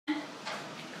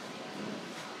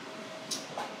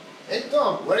Hey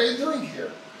Tom, what are you doing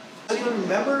here? I don't even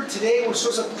remember. Today we're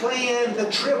supposed to plan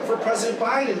the trip for President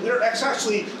Biden.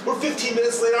 We're 15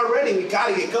 minutes late already. We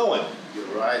gotta get going. You're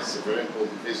right, it's a very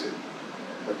important visit.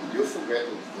 But did you forget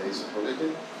that today is a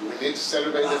holiday? We need to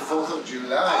celebrate the 4th of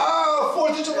July. Oh,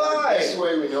 4th of July! And the best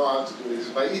way we know how to do it is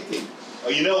by eating. Oh,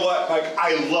 you know what, Mike?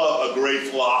 I love a great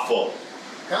falafel.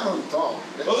 Come on, Tom.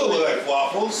 Those look like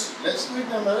waffles. Let's do it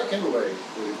the American way,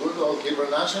 with a good old Hebrew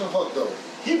National hot dog.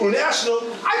 Hebrew National?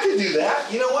 I could do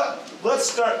that. You know what? Let's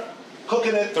start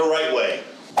cooking it the right way.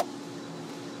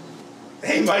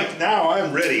 Hey, Mike, now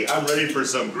I'm ready. I'm ready for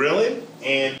some grilling.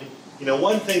 And, you know,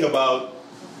 one thing about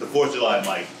the 4th of July,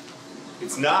 Mike,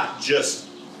 it's not just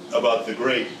about the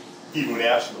great Hebrew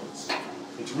nationals.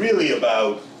 It's really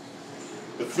about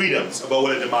the freedoms, about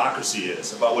what a democracy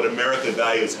is, about what America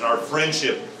values, and our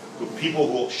friendship with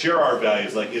people who share our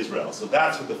values like Israel. So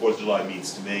that's what the 4th of July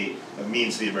means to me, and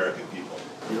means to the American people.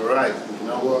 You're right. You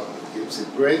know what? It's a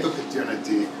great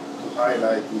opportunity to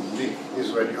highlight unique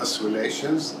Israel-US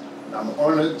relations. And I'm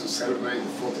honored to celebrate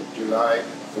the 4th of July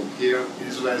from here,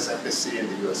 Israel's embassy in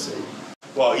the USA.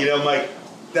 Well, you know, Mike,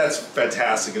 that's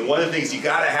fantastic. And one of the things you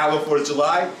got to have on 4th of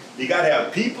July, you got to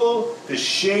have people to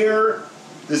share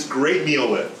this great meal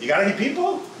with. You got any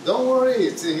people? Don't worry,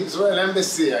 it's the Israel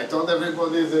embassy. I told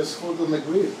everybody there's food on the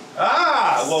grill.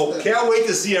 Ah, well, can't wait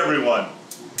to see everyone.